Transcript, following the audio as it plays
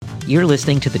You're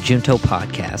listening to the Junto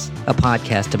Podcast, a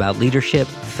podcast about leadership,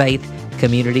 faith,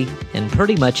 community, and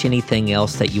pretty much anything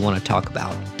else that you want to talk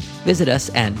about. Visit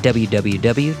us at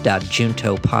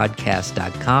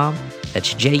www.juntopodcast.com.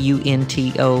 That's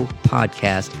JUNTO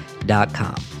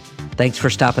podcast.com. Thanks for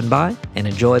stopping by and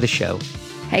enjoy the show.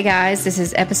 Hey guys, this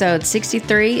is episode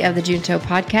 63 of the Junto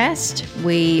Podcast.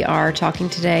 We are talking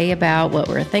today about what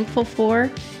we're thankful for,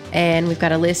 and we've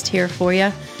got a list here for you.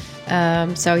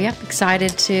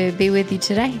 Excited to be with you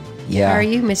today. Yeah. How are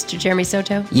you, Mr. Jeremy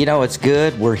Soto? You know, it's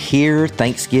good. We're here.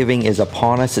 Thanksgiving is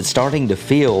upon us. It's starting to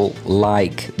feel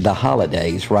like the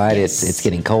holidays, right? Yes. It's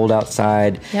getting cold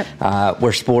outside. Yep.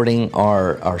 We're sporting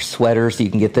our sweaters. You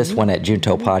can get this one at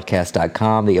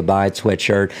juntopodcast.com, the Abide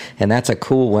sweatshirt. And that's a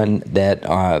cool one that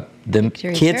the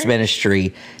Victory kids Church.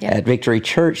 Ministry Yep. at Victory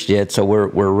Church did. So we're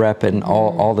repping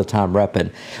all the time,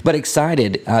 repping. But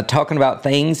excited, talking about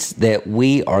things that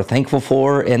we are thankful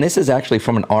for. And this is actually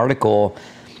from an article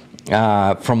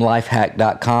from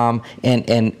lifehack.com,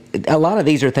 and a lot of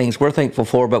these are things we're thankful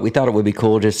for, but we thought it would be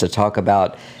cool just to talk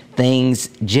about things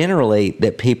generally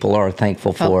that people are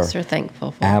thankful for. Folks are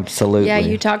thankful for. Absolutely. Yeah,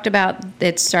 you talked about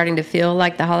it's starting to feel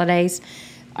like the holidays.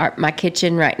 My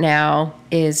kitchen right now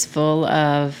is full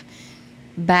of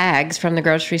bags from the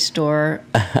grocery store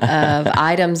of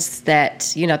items that,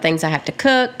 things I have to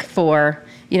cook for.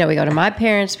 We go to my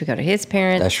parents, we go to his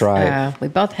parents. That's right. We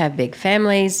both have big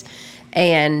families.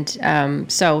 And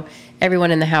so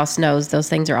everyone in the house knows those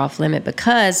things are off limit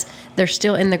because they're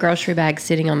still in the grocery bag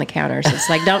sitting on the counters. It's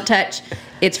like, don't touch.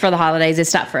 It's for the holidays.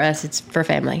 It's not for us. It's for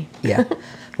family. Yeah.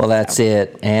 Well, that's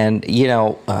it. And,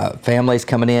 families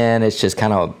coming in, it's just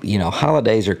kind of,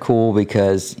 holidays are cool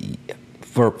because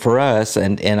for us,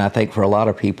 and I think for a lot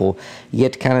of people, you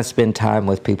get to kind of spend time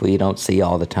with people you don't see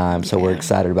all the time. So we're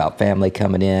excited about family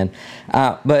coming in.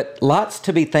 But lots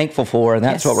to be thankful for, and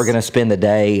that's what we're going to spend the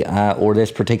day or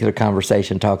this particular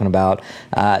conversation talking about.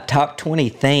 Top 20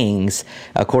 things,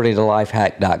 according to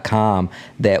lifehack.com,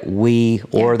 that we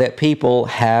or that people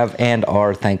have and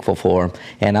are thankful for.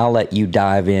 And I'll let you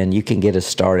dive in. You can get us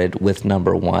started with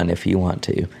number one if you want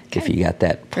to, if you got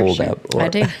that pulled up. I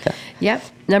do. Yep.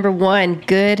 Number one,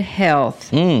 good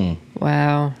health.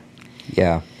 Wow.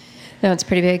 Yeah. No, it's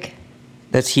pretty big.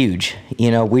 That's huge.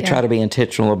 We try to be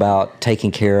intentional about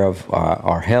taking care of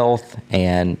our health.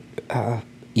 And,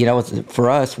 for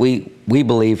us, we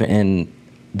believe in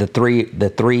the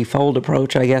threefold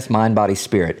approach, I guess, mind, body,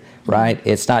 spirit, right? Mm-hmm.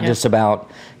 It's not just about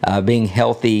being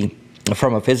healthy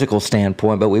from a physical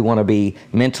standpoint, but we want to be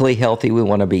mentally healthy. We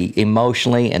want to be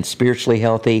emotionally and spiritually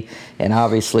healthy. And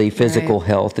obviously, physical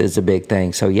health is a big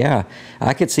thing. So,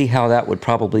 I could see how that would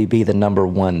probably be the number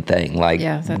one thing,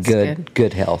 that's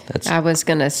good health. I was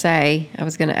going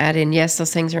to add in, yes,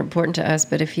 those things are important to us,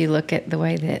 but if you look at the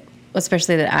way that,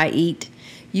 especially that I eat,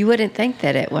 you wouldn't think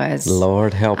that it was.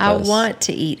 Lord help us. I want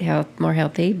to eat more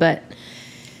healthy, but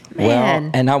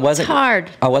man, and it's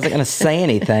hard. I wasn't going to say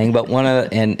anything, but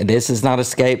and this is not a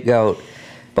scapegoat,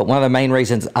 but one of the main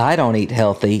reasons I don't eat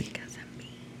healthy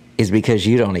is because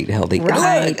you don't eat healthy.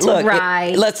 Right, Look,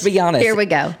 right. Let's be honest. Here we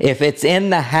go. If it's in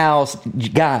the house,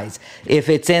 guys, we're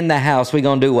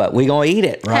going to do what? We're going to eat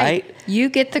it, right? Hey, you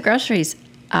get the groceries.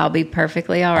 I'll be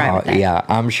perfectly all right with that. Yeah,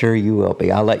 I'm sure you will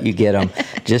be. I'll let you get them.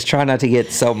 Just try not to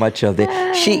get so much of it.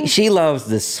 She loves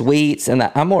the sweets, and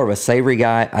I'm more of a savory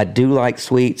guy. I do like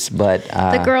sweets, but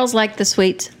the girls like the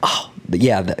sweets. Oh,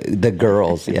 yeah, the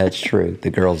girls. Yeah, it's true. The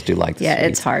girls do like the sweets. Yeah,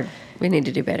 it's hard. We need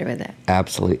to do better with that.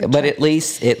 Absolutely. But at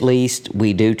least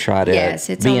we do try to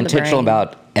be intentional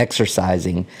about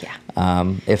exercising. Yeah.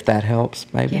 If that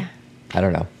helps, maybe. Yeah. I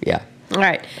don't know. Yeah. All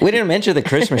right. We didn't mention the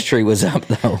Christmas tree was up,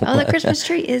 though. Oh, the Christmas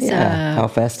tree is how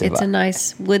festive. It's a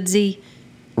nice woodsy.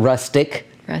 Rustic.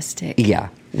 Yeah.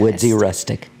 Woodsy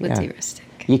rustic. Woodsy rustic.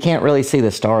 You can't really see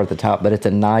the star at the top, but it's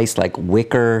a nice,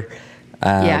 wicker.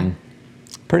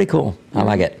 Pretty cool. I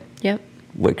like it. Yep.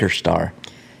 Wicker star.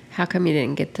 How come you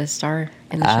didn't get the star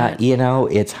in the shot?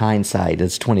 It's hindsight.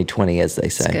 It's 2020, as they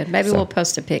say. That's good. Maybe we'll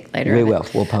post a pic later. We will.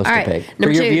 We'll post a pic. For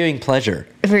your viewing pleasure.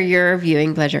 For your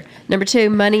viewing pleasure. Number 2,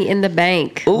 money in the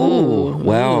bank. Ooh.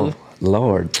 Well,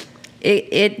 Lord.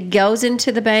 It goes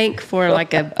into the bank for a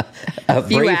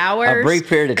few hours. A brief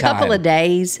period of time. A couple of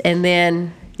days, and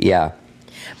then... Yeah.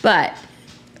 But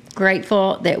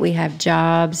grateful that we have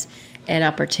jobs and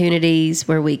opportunities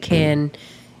where we can...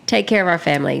 take care of our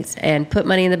families and put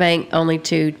money in the bank only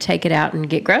to take it out and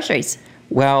get groceries.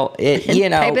 Well,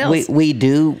 we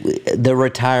do. the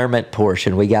retirement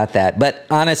portion, we got that. But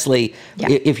honestly,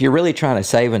 if you're really trying to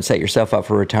save and set yourself up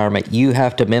for retirement, you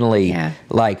have to mentally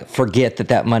like forget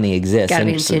that money exists. Gotta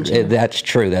be and intentional. that's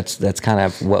true. That's kind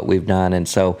of what we've done. And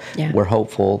so we're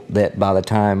hopeful that by the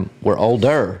time we're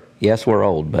older, yes, we're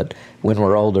old, but when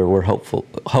we're older, we're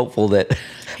hopeful that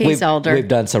He's older. We've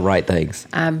done some right things.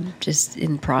 I'm just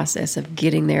in process of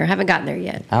getting there. I haven't gotten there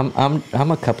yet. I'm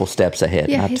a couple steps ahead.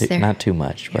 Yeah, he's there. Not too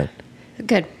much, but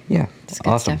good. Yeah, It's good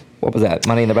awesome. stuff. What was that?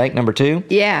 Money in the Bank number 2?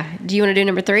 Yeah. Do you want to do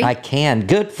number 3? I can.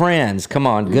 Good friends. Come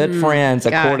on. Good friends,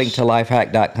 according to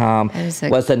lifehack.com, That is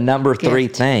was the number 3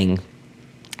 gift. thing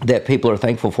that people are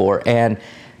thankful for. And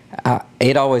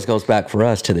it always goes back for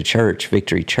us to the church,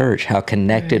 Victory Church, how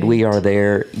connected we are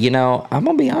there. You know, I'm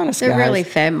going to be honest, They're guys.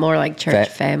 really more like church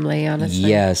family, honestly.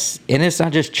 Yes. And it's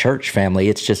not just church family,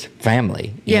 it's just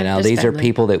family. You know, just these are family.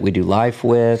 people that we do life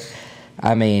with.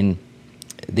 I mean,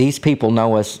 these people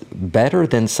know us better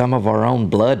than some of our own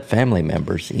blood family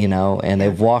members, you know, and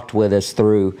they've walked with us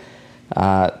through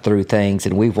things,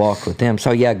 and we've walked with them.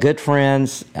 So yeah, good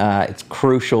friends, it's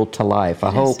crucial to life.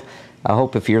 I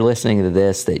hope if you're listening to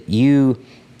this that you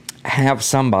have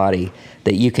somebody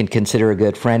that you can consider a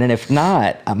good friend. And if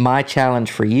not, my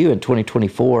challenge for you in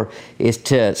 2024 is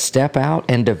to step out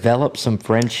and develop some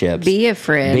friendships. Be a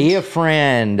friend. Be a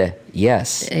friend.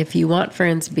 Yes. If you want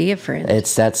friends, be a friend.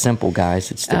 It's that simple,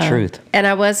 guys. It's the truth. And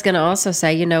I was going to also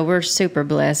say, you know, we're super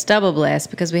blessed, double blessed,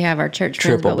 because we have our church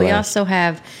friends, Triple but we blessed. also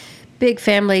have big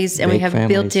families, and we Big have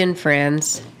families. built-in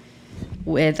friends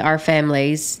with our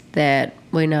families that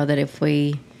we know that if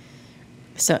we,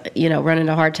 run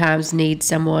into hard times, need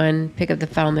someone, pick up the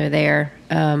phone, they're there.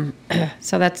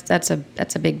 So that's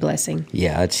a big blessing.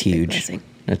 Yeah, it's huge. blessing.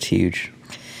 That's huge.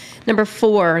 Number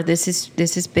 4, this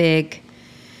is big.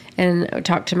 And I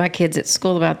talked to my kids at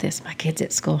school about this. My kids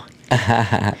at school.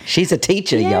 She's a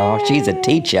teacher, y'all. She's a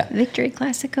teacher. Victory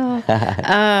Classical.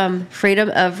 Freedom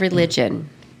of religion.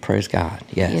 Praise God.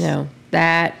 Yes. You know,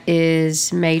 that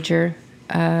is major.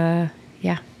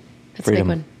 That's a big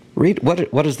one. Read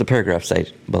what does the paragraph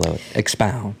say below it?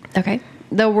 Expound. Okay.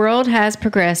 The world has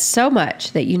progressed so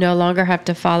much that you no longer have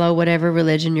to follow whatever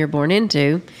religion you're born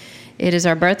into. It is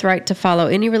our birthright to follow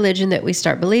any religion that we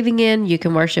start believing in. You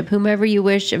can worship whomever you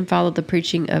wish and follow the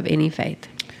preaching of any faith.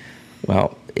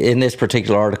 Well, in this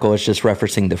particular article, it's just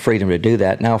referencing the freedom to do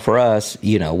that. Now, for us,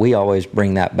 you know, we always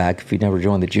bring that back. If you've never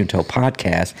joined the Junto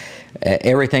podcast,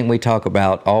 everything we talk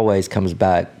about always comes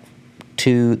back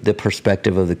to the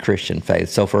perspective of the Christian faith.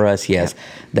 So for us, yes,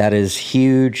 that is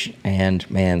huge. And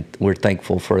man, we're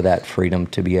thankful for that freedom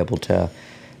to be able to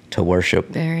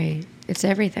worship. It's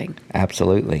everything.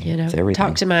 Absolutely. You know, It's everything.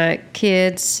 talk to my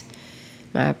kids,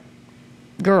 my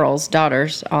girls,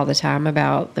 daughters, all the time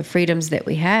about the freedoms that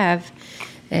we have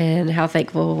and how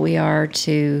thankful we are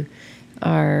to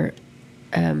our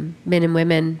men and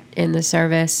women in the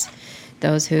service,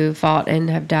 those who fought and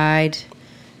have died.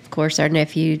 Of course, our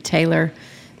nephew, Taylor.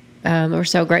 We're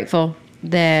so grateful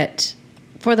that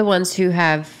for the ones who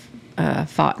have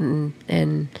fought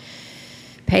and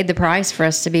paid the price for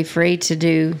us to be free to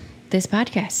do this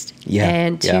podcast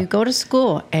and to go to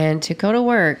school and to go to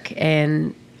work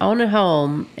and own a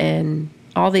home and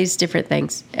all these different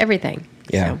things, everything.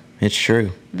 Yeah, So, it's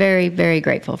true. very, very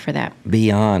grateful for that.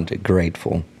 Beyond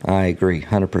grateful. I agree,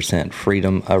 100%.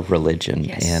 Freedom of religion.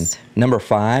 Yes. And number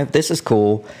 5, this is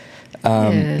cool.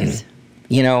 Yes.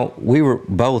 You know, we were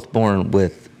both born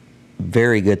with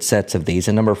very good sets of these.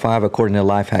 And number 5, according to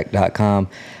lifehack.com,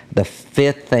 the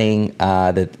 5th thing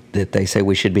that they say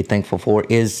we should be thankful for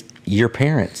is your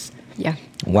parents. Yeah.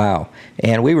 Wow.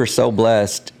 And we were so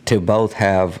blessed to both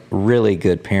have really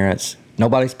good parents.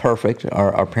 Nobody's perfect.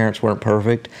 Our parents weren't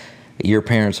perfect. Your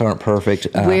parents aren't perfect.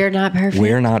 We're not perfect.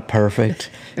 We're not perfect.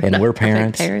 And not we're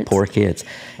perfect parents. Poor kids.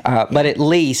 But at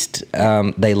least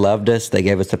they loved us. They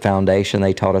gave us the foundation.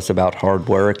 They taught us about hard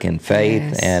work and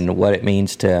faith and what it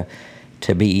means to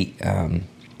be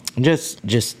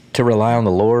just to rely on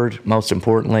the Lord, most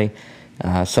importantly.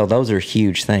 So those are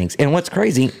huge things. And what's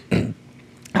crazy,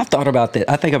 I've thought about this.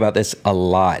 I think about this a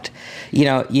lot. You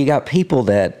know, you got people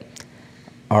that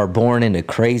are born into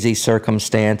crazy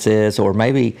circumstances, or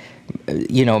maybe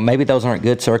those aren't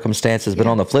good circumstances, but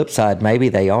on the flip side, maybe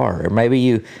they are. Or maybe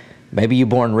you're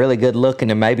born really good looking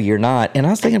and maybe you're not. And I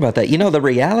was thinking about that. You know, the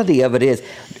reality of it is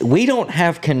we don't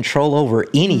have control over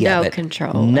any of it. No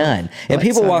control. None. And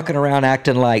people walking around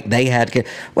acting like they had,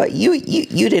 well, you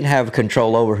didn't have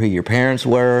control over who your parents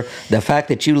were. The fact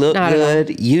that you look Not at all.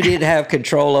 good, you didn't have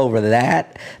control over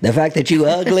that. The fact that you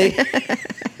ugly.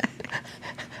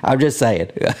 I'm just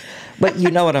saying. But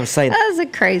you know what I'm saying? That was a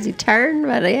crazy turn,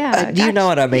 but yeah. Do you know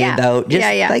what I mean, though?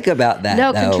 Just think about that,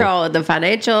 No though. control of the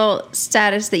financial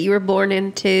status that you were born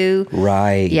into.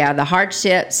 Right. Yeah, the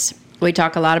hardships. We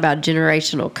talk a lot about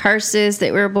generational curses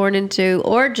that we were born into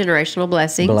or generational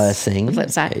blessings. The flip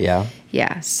side. Yeah.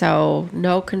 Yeah, so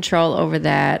no control over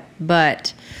that.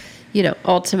 But,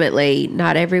 ultimately,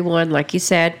 not everyone, like you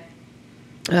said,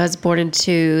 was born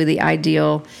into the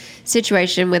ideal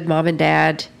situation with mom and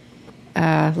dad,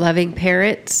 loving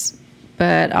parents,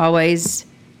 but always,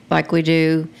 like we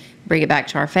do, bring it back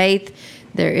to our faith.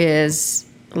 There is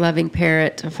a loving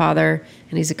parent, a father,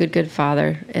 and he's a good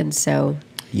father. And so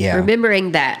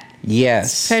remembering that. Yes.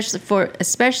 Especially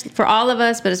for all of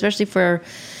us, but especially for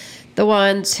the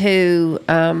ones who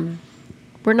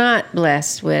were not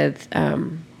blessed with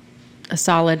a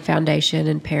solid foundation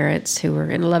and parents who were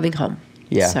in a loving home.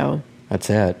 Yeah. So that's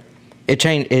it.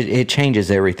 It changes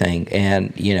everything.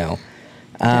 And, it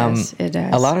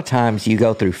does. A lot of times you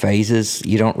go through phases.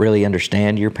 You don't really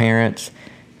understand your parents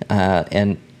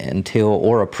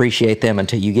or appreciate them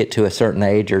until you get to a certain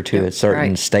age or to a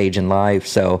certain stage in life.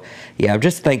 So, I'm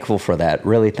just thankful for that.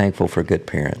 Really thankful for good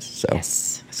parents. So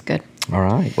yes, that's good. All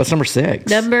right. What's number 6?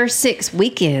 Number 6,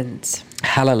 weekends.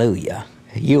 Hallelujah.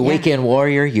 You a weekend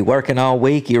warrior. You working all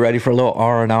week. You ready for a little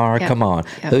R&R? Yep. Come on.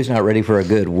 Yep. Who's not ready for a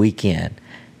good weekend?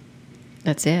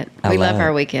 That's it. We love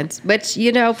our weekends. But,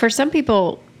 for some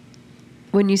people,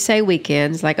 when you say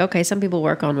weekends, like, okay, some people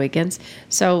work on weekends.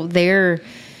 So their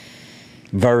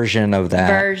version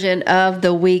of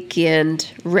the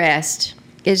weekend rest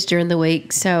is during the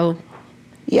week. So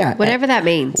whatever that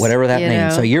means. Whatever that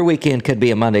means. So your weekend could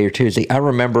be a Monday or Tuesday. I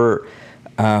remember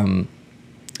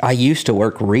I used to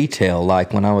work retail,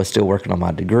 like when I was still working on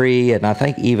my degree, and I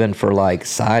think even for like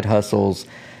side hustles,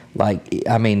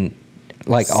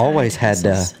 always had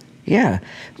to. Yeah.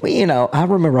 Well, I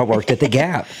remember I worked at the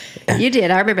Gap. You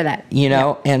did. I remember that.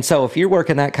 And so if you're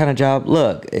working that kind of job,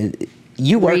 look,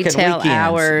 you work retail in weekends.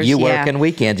 Hours. You work in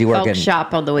weekends. You work Folks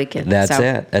shop on the weekend.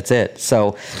 That's it.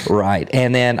 So, right.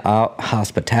 And then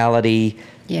hospitality.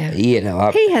 Yeah.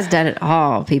 He has done it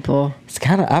all, people. It's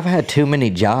I've had too many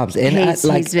jobs. And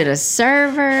he's been a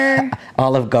server.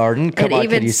 Olive Garden. Come on,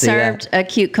 even can you see served that? a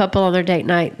cute couple on their date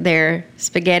night their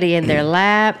spaghetti in their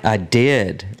lap. I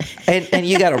did. And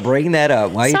you got to bring that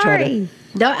up. Why are you trying to?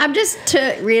 No, I'm just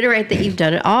to reiterate that you've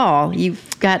done it all.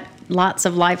 You've got lots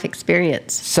of life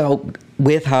experience. So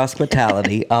with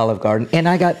hospitality, Olive Garden, and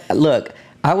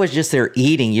I was just there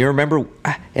eating. You remember,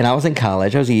 and I was in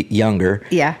college. I was younger.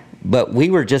 Yeah. But we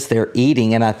were just there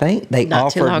eating, and I think they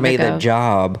offered me the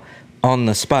job on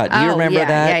the spot. Do you remember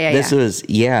that? Yeah. This was,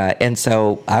 and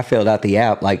so I filled out the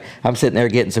app. Like, I'm sitting there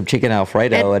getting some chicken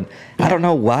Alfredo, and I don't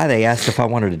know why they asked if I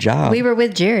wanted a job. We were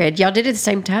with Jared. Y'all did it at the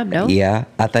same time, no? Yeah,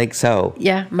 I think so.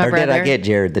 Yeah, my brother. Or did I get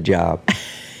Jared the job?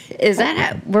 Is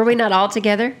that were we not all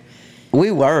together?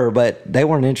 We were, but they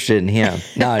weren't interested in him.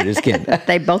 No, just kidding.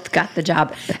 They both got the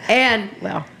job. And,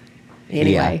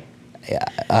 anyway.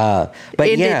 Yeah.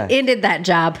 Ended that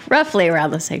job roughly around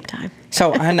the same time.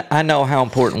 So I know how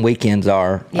important weekends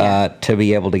are to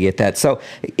be able to get that. So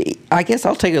I guess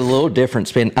I'll take a little different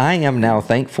spin. I am now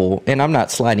thankful, and I'm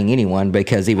not slighting anyone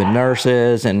because even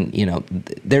nurses and,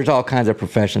 there's all kinds of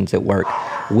professions that work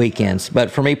weekends.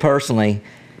 But for me personally,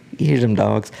 here's them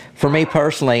dogs. For me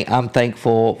personally, I'm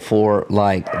thankful for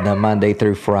like the Monday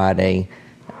through Friday,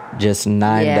 just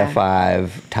 9 to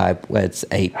 5 type. It's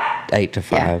 8 to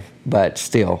 5. Yeah. But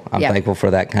still, I'm thankful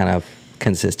for that kind of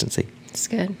consistency. It's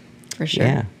good, for sure.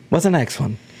 Yeah. What's the next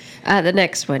one? The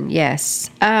next one,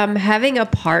 yes. Having a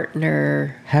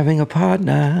partner.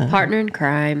 Partner in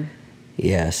crime.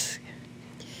 Yes.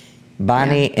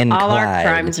 Bonnie and Clyde. All our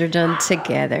crimes are done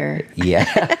together. Yeah.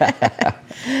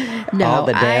 No, all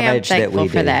the damage I am thankful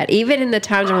for that. Even in the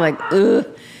times where I'm like, ugh,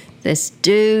 this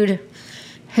dude,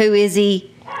 who is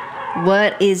he?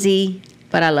 What is he?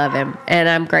 But I love him, and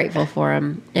I'm grateful for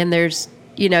him. And there's,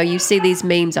 you see these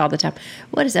memes all the time.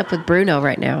 What is up with Bruno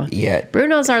right now? Yeah.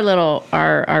 Bruno's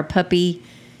our puppy,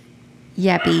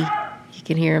 Yappy. You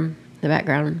can hear him in the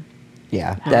background.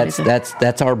 Yeah,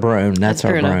 that's our Brune. That's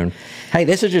our Brune. Hey,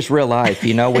 this is just real life.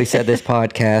 We said this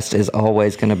podcast is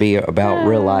always going to be about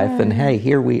real life, and hey,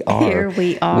 here we are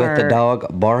with the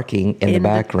dog barking in the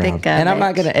background. And I'm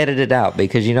not going to edit it out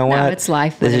because you know what? No, it's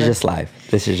life. This is just life.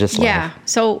 This is just life. Yeah.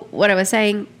 So what I was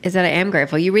saying is that I am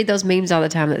grateful. You read those memes all the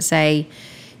time that say,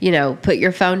 put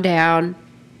your phone down,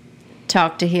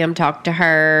 talk to him, talk to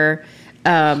her,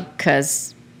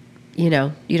 because you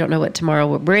don't know what tomorrow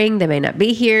will bring. They may not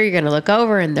be here. You're going to look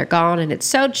over and they're gone. And it's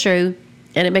so true.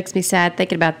 And it makes me sad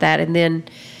thinking about that. And then,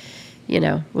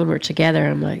 when we're together,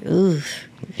 I'm like, ooh.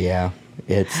 Yeah.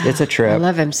 It's a I trip.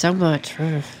 love him so much.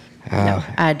 No,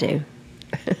 I do.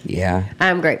 Yeah.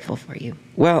 I'm grateful for you.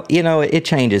 Well, it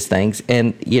changes things,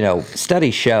 and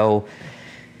studies show,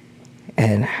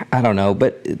 and I don't know,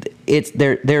 but it's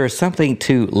there is something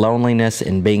to loneliness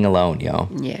and being alone, y'all.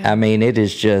 Yeah. I mean, it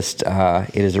is just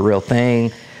it is a real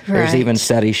thing. There's Right. even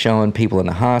studies showing people in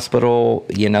the hospital,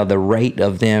 the rate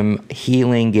of them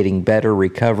healing, getting better,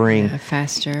 recovering.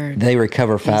 Faster. They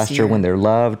recover faster Easier. when they're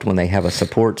loved, when they have a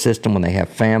support system, when they have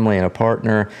family and a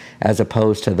partner, as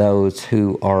opposed to those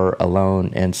who are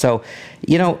alone. And so,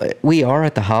 we are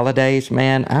at the holidays,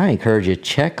 man. I encourage you,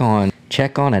 check on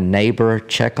a neighbor,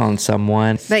 check on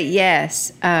someone. But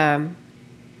yes,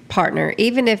 partner,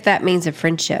 even if that means a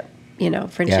friendship,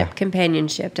 Yeah.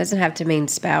 companionship, doesn't have to mean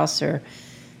spouse or,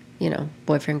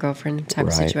 boyfriend, girlfriend type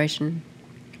of Right. situation.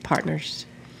 Partners.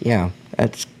 Yeah,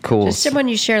 that's cool. Just someone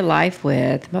you share life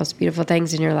with. Most beautiful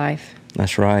things in your life.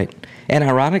 That's right. And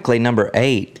ironically, number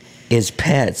 8 is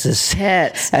pets.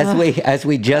 Pets. As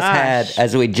we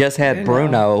just had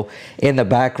Bruno in the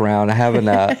background having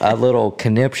a little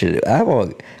conniption. I'm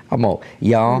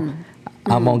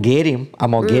gonna get him.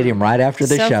 I'm gonna get him right after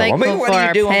the So show. thankful What for are you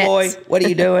our doing, boy? pets. What are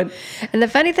you doing? And the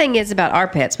funny thing is about our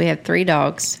pets, we have 3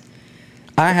 dogs.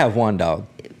 I have 1 dog.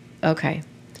 Okay.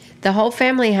 The whole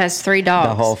family has 3 dogs.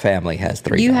 The whole family has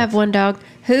 3 You dogs. have 1 dog.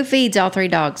 Who feeds all 3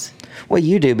 dogs? Well,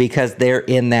 you do, because they're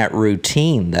in that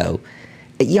routine, though.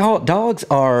 Y'all, dogs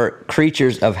are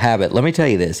creatures of habit. Let me tell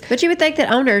you this. But you would think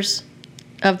that owners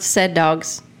of said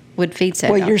dogs would feed said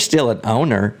Well, dogs. you're still an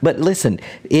owner, but listen,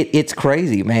 it's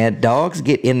crazy, man. Dogs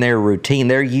get in their routine.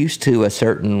 They're used to a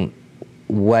certain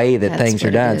way that That's things are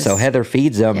what it done. is. So Heather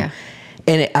feeds them, Yeah.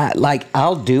 and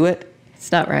I'll do it.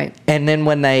 It's not right. And then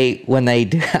when they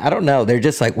do, I don't know, they're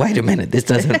just like, wait a minute, this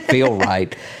doesn't feel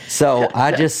right. So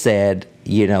I just said,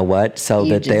 you know what, so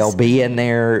You that they'll just- be in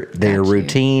their Got you.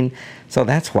 routine. So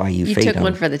that's why you You feed took them.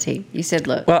 one for the team. You said,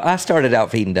 look. Well, I started out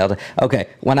feeding Delta. Okay,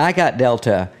 when I got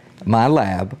Delta, my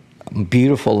lab,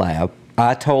 beautiful lab,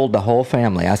 I told the whole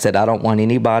family, I said, I don't want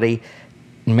anybody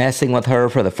messing with her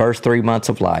for the first 3 months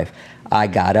of life. I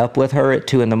got up with her at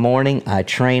 2 in the morning. I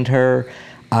trained her.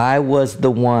 I was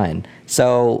the one.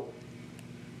 So,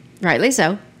 Rightly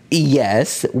so.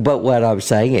 yes, but what I'm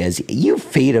saying is, you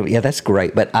feed them. Yeah, that's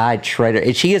great. But I trade her.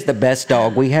 And she is the best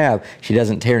dog we have. She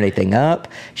doesn't tear anything up.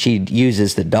 She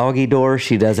uses the doggy door.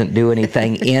 She doesn't do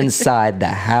anything inside the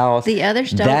house. The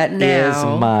others don't That is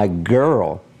now. my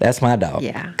girl. That's my dog.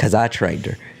 Yeah. Because I trained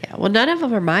her. Yeah. Well, none of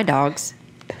them are my dogs.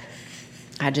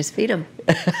 I just feed them.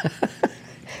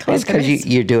 That's because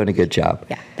you're doing a good job.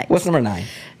 Yeah, thanks. What's number 9?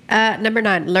 Number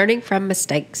 9, learning from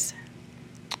mistakes.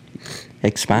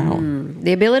 Expound.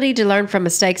 The ability to learn from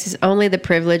mistakes is only the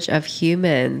privilege of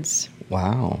humans.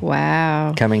 Wow.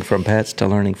 Wow. Coming from pets to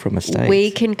learning from mistakes. We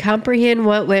can comprehend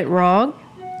what went wrong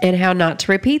and how not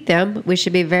to repeat them. We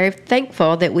should be very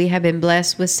thankful that we have been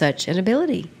blessed with such an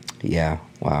ability. Yeah.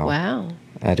 Wow. Wow.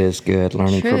 That is good.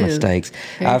 Learning from True. mistakes.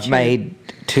 Very I've true. made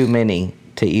too many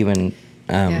to even.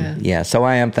 Yeah. So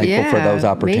I am thankful for Yeah, those me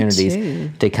opportunities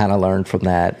too. to kind of learn from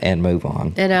that and move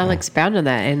on. And I'll expound on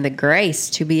that and the grace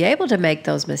to be able to make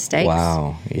those mistakes.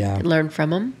 Wow. Yeah. Learn from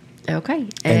them. Okay.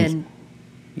 And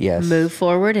Yes. move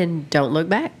forward and don't look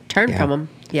back. Turn Yeah. from them.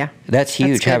 Yeah. That's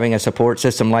huge, good. having a support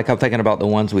system. Like I'm thinking about the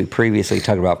ones we previously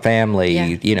talked about, family.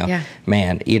 Yeah. Yeah.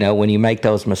 Man, when you make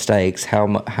those mistakes, how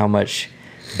much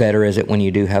better is it when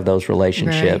you do have those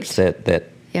relationships that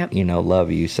Yep.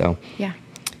 love you? So Yeah.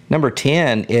 number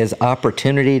 10 is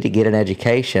opportunity to get an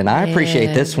education. I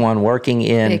appreciate this one, working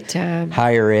in Big time.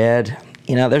 higher ed.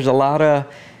 There's a lot of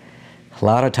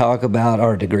talk about,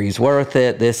 are degrees worth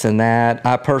it, this and that.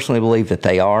 I personally believe that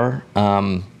they are.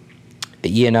 Can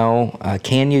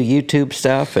you YouTube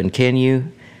stuff, and can you?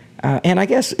 And I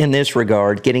guess in this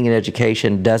regard, getting an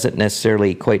education doesn't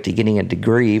necessarily equate to getting a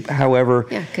degree. However,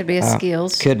 Yeah, could be a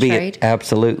skills could be trade.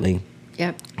 Absolutely.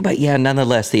 Yep. But yeah,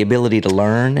 nonetheless, the ability to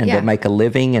learn and Yeah. to make a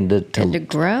living and And to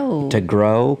grow. to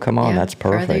grow. Come on, Yeah, that's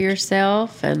perfect. Further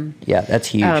yourself and Yeah, that's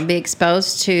huge. be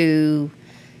exposed to,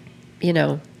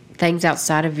 things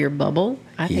outside of your bubble.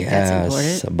 I think that's Yes,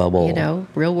 important. a bubble.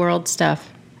 Real world stuff.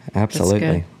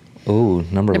 Absolutely. Ooh,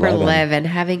 number 11,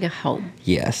 having a home.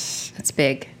 Yes, That's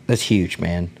big. that's huge,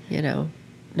 man.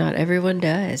 Not everyone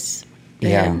does.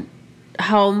 Yeah. And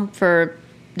home for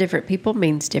different people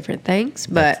means different things,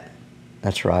 but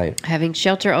That's right. having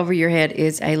shelter over your head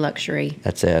is a luxury.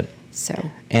 That's it. So,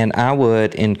 And I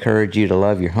would encourage you to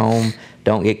love your home.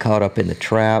 Don't get caught up in the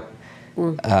trap.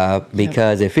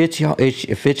 Because if it's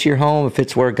your home, if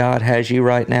it's where God has you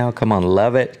right now, come on,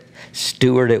 love it,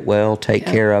 steward it well, take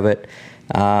care of it.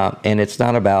 And it's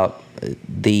not about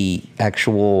the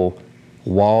actual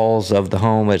walls of the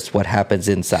home. It's what happens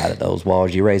inside of those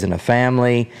walls. You're raising a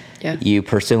family. Yeah. You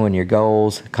pursuing your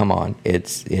goals. Come on,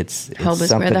 it's Home is where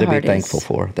something the to be heart is. thankful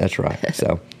for. That's right.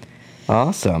 So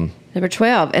awesome. Number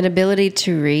 12, an ability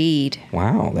to read.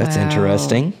 Wow, that's Wow.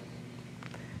 interesting.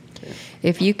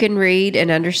 If you can read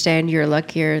and understand, you're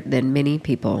luckier than many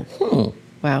people.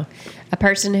 Wow. A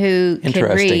person who can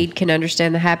Interesting. read can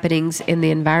understand the happenings in the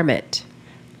environment.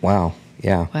 Wow.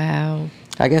 Yeah. Wow.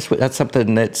 I guess that's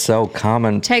something that's so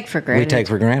common. Take for granted. We take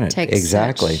for granted. Take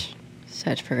exactly.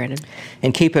 Such for granted.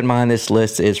 And keep in mind, this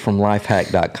list is from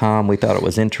lifehack.com. We thought it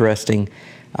was interesting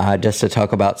just to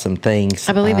talk about some things.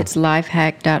 I believe it's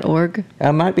lifehack.org.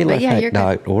 It might be But yeah, you're good.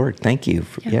 lifehack.org. Thank you.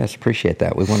 Yes, appreciate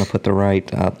that. We want to put the right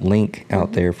link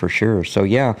out there for sure. So,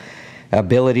 yeah,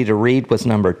 ability to read was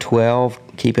number 12.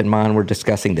 Keep in mind, we're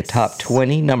discussing the top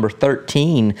 20. Number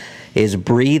 13 is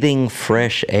breathing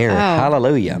fresh air. Oh,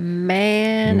 Hallelujah.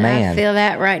 Man, Man. I feel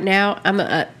that right now. I'm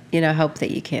hope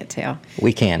that you can't tell.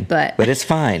 We can. But it's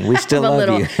fine. We still I'm a love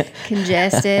little you.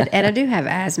 congested, and I do have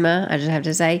asthma. I just have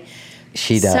to say.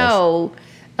 She does. So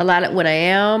a lot of when I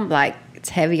am like it's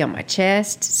heavy on my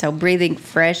chest. So breathing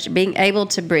fresh, being able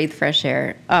to breathe fresh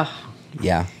air. Oh,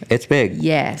 Yeah, it's big.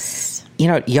 yes. You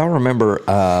know, y'all remember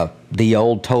the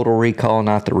old Total Recall,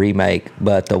 not the remake,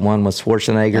 but the one with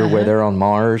Schwarzenegger where they're on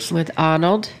Mars? With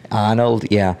Arnold. Arnold,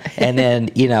 yeah. And then,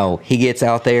 he gets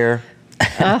out there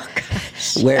Oh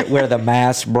gosh. where the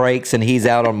mask breaks and he's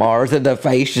out on Mars and the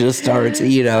face just starts,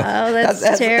 Oh,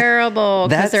 that's terrible.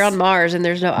 Because they're on Mars and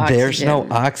there's no oxygen. There's no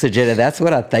oxygen, and that's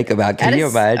what I think about. Can you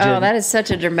imagine? Oh, that is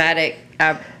such a dramatic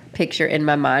picture in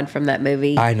my mind from that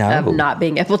movie. I know. Of not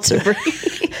being able to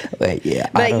breathe. But yeah, I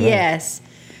But don't know. yes.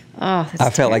 Oh, that's I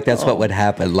felt like that's what terrible. would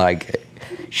happen. Like,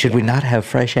 should we not have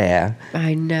fresh air?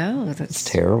 I know. That's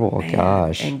Terrible. man.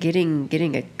 Gosh. And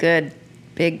getting a good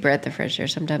big breath of fresh air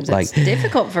sometimes Like- it's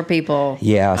difficult for people.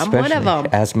 Yeah, I'm one of especially them.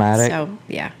 asthmatic. So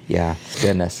yeah. Yeah,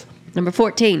 goodness. Number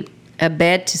 14, a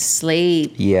bed to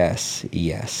sleep. Yes.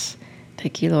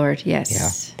 Thank you, Lord. Yeah,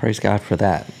 Yes. praise God for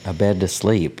that. A bed to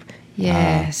sleep.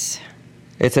 Yes.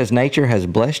 It says, nature has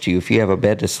blessed you if you have a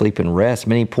bed to sleep and rest.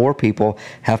 Many poor people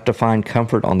have to find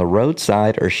comfort on the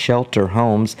roadside or shelter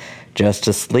homes just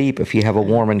to sleep. If you have a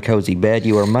warm and cozy bed,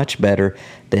 you are much better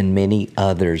than many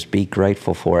others. Be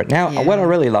grateful for it. Now, Yeah. what I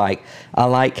really like, I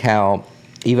like how,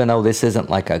 even though this isn't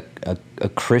like a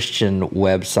Christian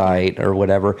website or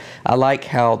whatever, I like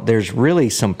how there's really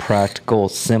some practical,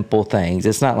 simple things.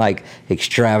 It's not like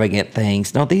extravagant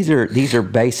things. No, these are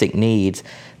basic needs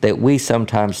that we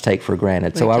sometimes take for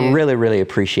granted. So We I do. really, really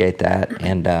appreciate that.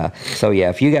 And so, yeah,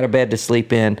 if you got a bed to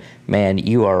sleep in, man,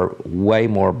 you are way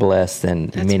more blessed than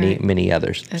That's many, right. many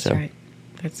others. That's so, right.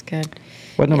 That's good.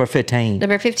 What number 15?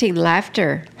 Number 15,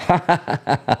 laughter.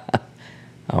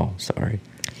 Oh, sorry.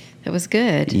 That was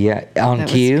good. Yeah, on That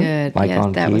was cue. good. Like Yes,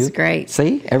 on that cue. was great.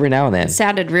 See, every now and then. It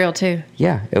sounded real too.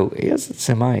 Yeah, it is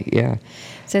semi. Yeah.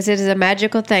 Says it is a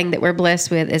magical thing that we're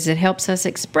blessed with as it helps us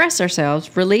express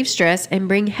ourselves, relieve stress, and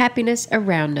bring happiness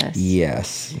around us.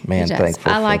 Yes, man. It does.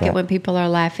 Thankful. I like for it that. when people are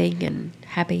laughing and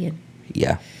happy and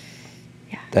Yeah.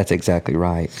 Yeah. That's exactly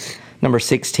right. Number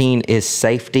 16 is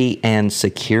safety and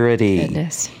security.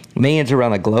 goodness. Millions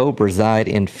around the globe reside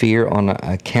in fear on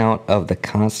account of the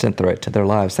constant threat to their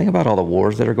lives. Think about all the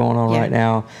wars that are going on Yeah. right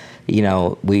now.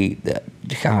 The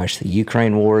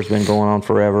Ukraine war has been going on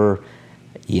forever.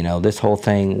 This whole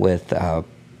thing with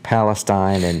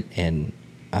Palestine and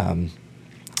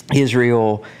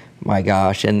Israel, my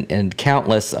gosh, and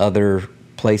countless other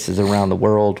places around the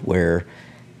world where,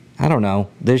 I don't know,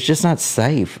 there's just not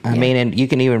safe. I mean, and you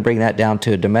can even bring that down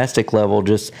to a domestic level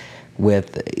just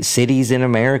with cities in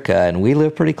America, and we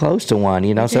live pretty close to one.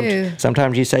 do.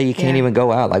 Sometimes you say you can't Yeah. even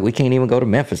go out. Like, we can't even go to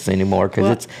Memphis anymore because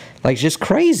Well- it's like just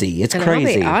crazy. It's And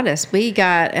crazy. I'll be honest, we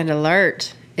got an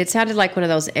alert. It sounded like one of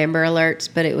those Amber alerts,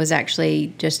 but it was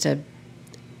actually just an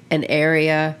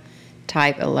area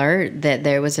type alert that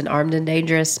there was an armed and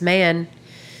dangerous man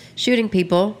shooting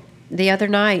people the other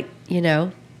night,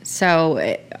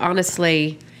 So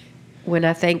honestly, when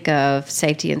I think of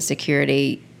safety and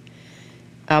security,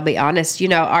 I'll be honest,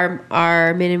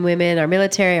 our men and women, our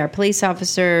military, our police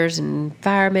officers and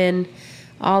firemen,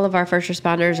 all of our first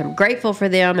responders, I'm grateful for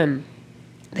them and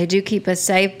they do keep us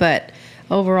safe, but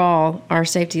overall, our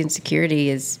safety and security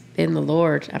is in the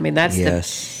Lord. I mean, that's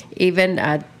Yes.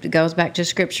 it goes back to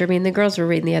scripture. I mean, the girls were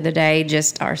reading the other day,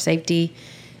 just our safety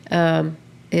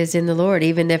is in the Lord.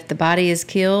 Even if the body is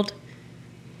killed,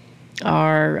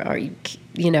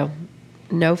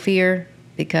 no fear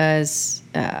because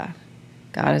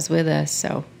God is with us.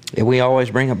 So And we always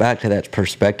bring it back to that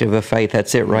perspective of faith.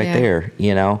 That's it right Yeah. there.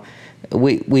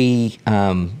 We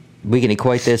we can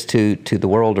equate this to the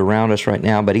world around us right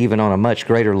now, but even on a much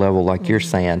greater level, like you're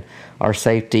saying, our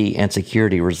safety and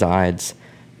security resides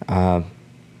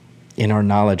in our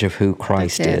knowledge of who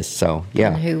Christ is. So,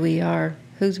 yeah. And who we are,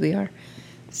 whose we are.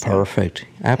 So, perfect.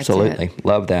 Absolutely.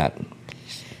 Love that.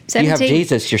 17. If you have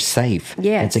Jesus, you're safe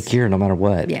and secure no matter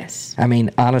what. Yes. I mean,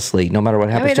 honestly, no matter what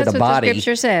happens to the body. That's what the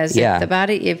scripture says. Yeah. If the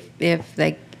body, if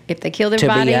they kill their to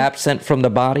body. To be absent from the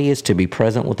body is to be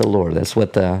present with the Lord. That's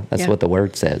what the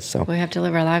word says. So we have to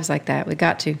live our lives like that. We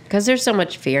got to, because there's so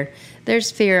much fear.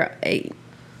 There's fear.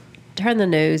 Turn the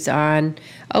news on,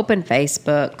 open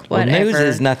Facebook, whatever. Well, news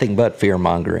is nothing but fear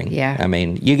mongering. Yeah. I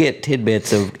mean, you get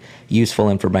tidbits of useful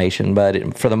information,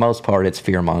 but for the most part, it's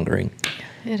fear mongering.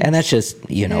 And that's just,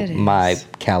 my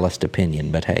calloused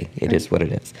opinion, but hey, it is what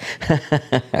it is.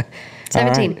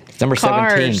 17. Right. Number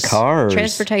 17, cars.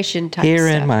 Transportation type Here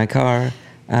stuff. in my car,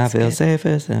 I feel safe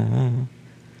as...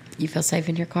 You feel safe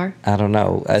in your car? I don't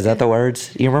know. Is that the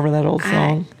words? You remember that old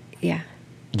song? Yeah.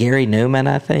 Gary Newman,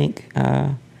 I think,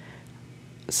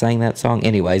 sang that song.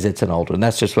 Anyways, it's an old one.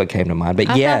 That's just what came to mind. But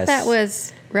I yes. thought that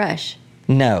was Rush.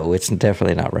 No, it's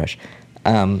definitely not Rush.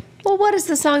 Well, what is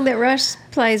the song that Rush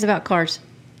plays about cars?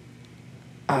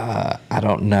 I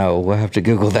don't know. We'll have to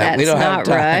Google that. We don't have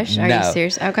time. Rush. Are you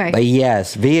serious? Okay. But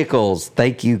yes, vehicles.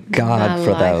 Thank you, God,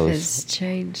 for those. My life has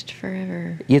changed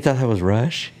forever. You thought that was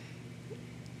Rush?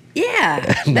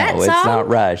 Yeah. No, that it's song? not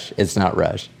Rush. It's not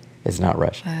Rush. It's not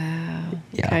Rush. Wow.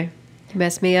 Yeah. Okay. You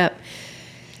messed me up.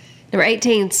 Number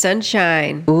 18,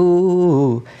 sunshine.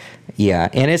 Ooh. Yeah.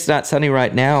 And it's not sunny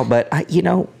right now, but,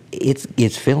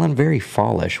 it's feeling very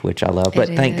fallish, which I love. But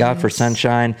thank God for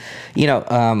sunshine.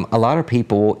 A lot of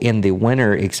people in the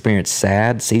winter experience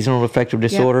SAD, seasonal affective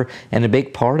disorder, and a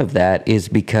big part of that is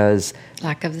because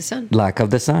lack of the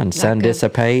sun. Sun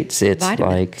dissipates. It's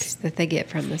vitamins that they get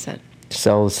from the sun.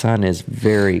 So sun is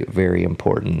very, very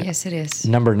important. Yes, it is.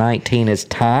 Number 19 is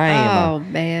time. Oh,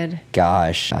 man.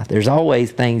 Gosh, there's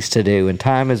always things to do, and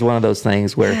time is one of those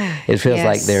things where it feels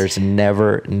like there's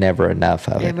never enough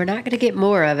of it. And we're not going to get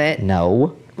more of it.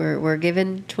 No. We're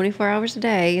given 24 hours a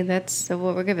day, and that's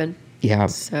what we're given. Yeah.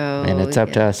 So, and it's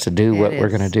up to us to do what we're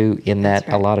going to do in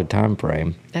that allotted time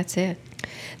frame. That's it.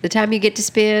 The time you get to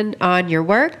spend on your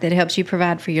work that helps you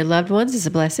provide for your loved ones is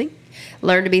a blessing.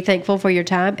 Learn to be thankful for your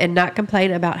time and not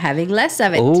complain about having less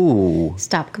of it. Ooh.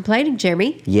 Stop complaining,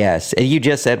 Jeremy. Yes. And you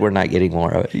just said we're not getting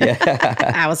more of it.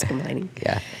 Yeah. I was complaining.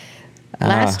 Yeah.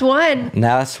 Last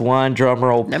one, drum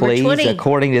roll, Number please. 20.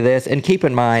 According to this, and keep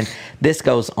in mind, this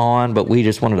goes on, but we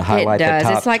just wanted to highlight the top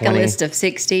 20. It's like 20. A list of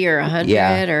 60 or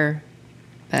 100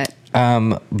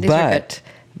 but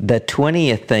the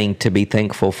 20th thing to be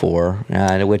thankful for,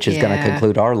 which is going to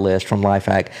conclude our list from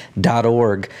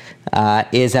lifehack.org,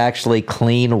 is actually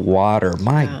clean water.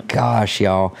 My gosh,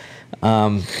 y'all.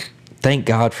 Thank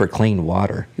God for clean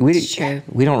water. We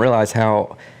don't realize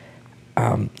how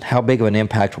big of an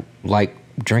impact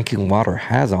drinking water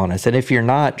has on us. And if you're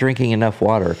not drinking enough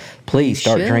water, please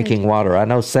start drinking water. I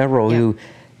know several who,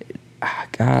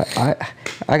 I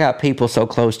got people so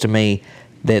close to me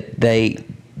that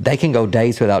they can go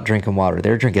days without drinking water.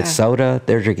 They're drinking soda,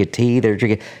 they're drinking tea, they're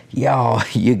drinking... Y'all,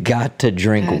 you got to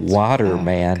drink water,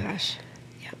 man. Gosh.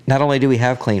 Yep. Not only do we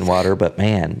have clean water, but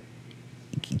man,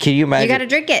 can you imagine? You got to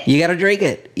drink it. You got to drink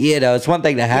it. It's one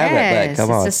thing to have it, but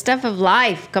come on. It's the stuff of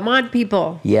life. Come on,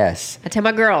 people. Yes. I tell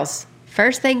my girls,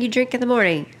 first thing you drink in the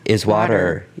morning is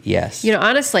water. Yes.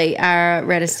 Honestly, I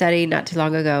read a study not too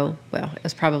long ago. Well, it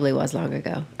was long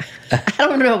ago. I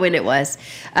don't know when it was.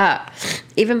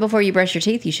 Even before you brush your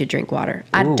teeth, you should drink water.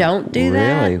 I don't do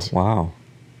that. Really? Wow.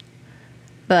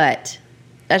 But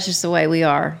that's just the way we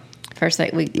are. First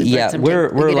thing we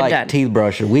we're like teeth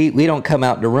brusher. We don't come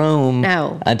out the room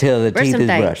until the teeth is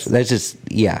brushed. That's just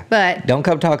But don't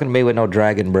come talking to me with no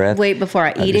dragon breath. Wait before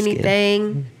I eat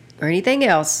anything or anything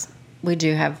else. We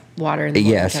do have water in the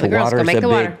morning. Yes, water is a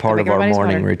big part of our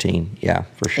morning routine. Yeah,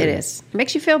 for sure. It is. It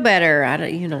makes you feel better.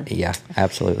 Yeah,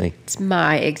 absolutely. It's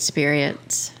my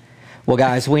experience. Well,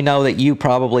 guys, we know that you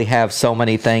probably have so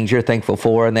many things you're thankful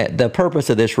for, and that the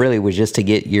purpose of this really was just to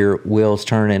get your wheels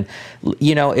turning.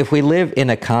 If we live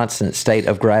in a constant state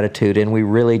of gratitude and we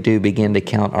really do begin to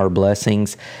count our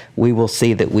blessings, we will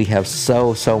see that we have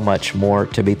so much more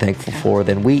to be thankful for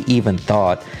than we even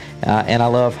thought. And I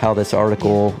love how this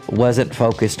article wasn't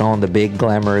focused on the big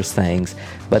glamorous things,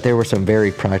 but there were some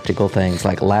very practical things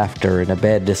like laughter and a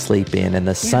bed to sleep in and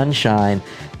the sunshine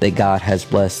that God has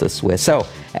blessed us with. So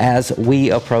as we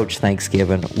approach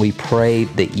Thanksgiving, we pray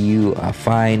that you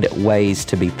find ways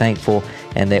to be thankful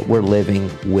and that we're living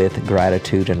with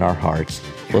gratitude in our hearts.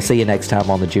 We'll see you next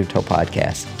time on the Junto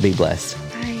Podcast. Be blessed.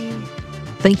 Bye.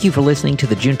 Thank you for listening to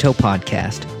the Junto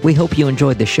Podcast. We hope you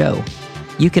enjoyed the show.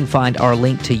 You can find our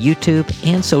link to YouTube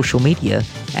and social media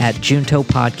at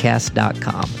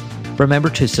juntopodcast.com.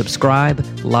 Remember to subscribe,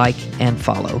 like, and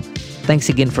follow. Thanks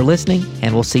again for listening,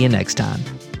 and we'll see you next time.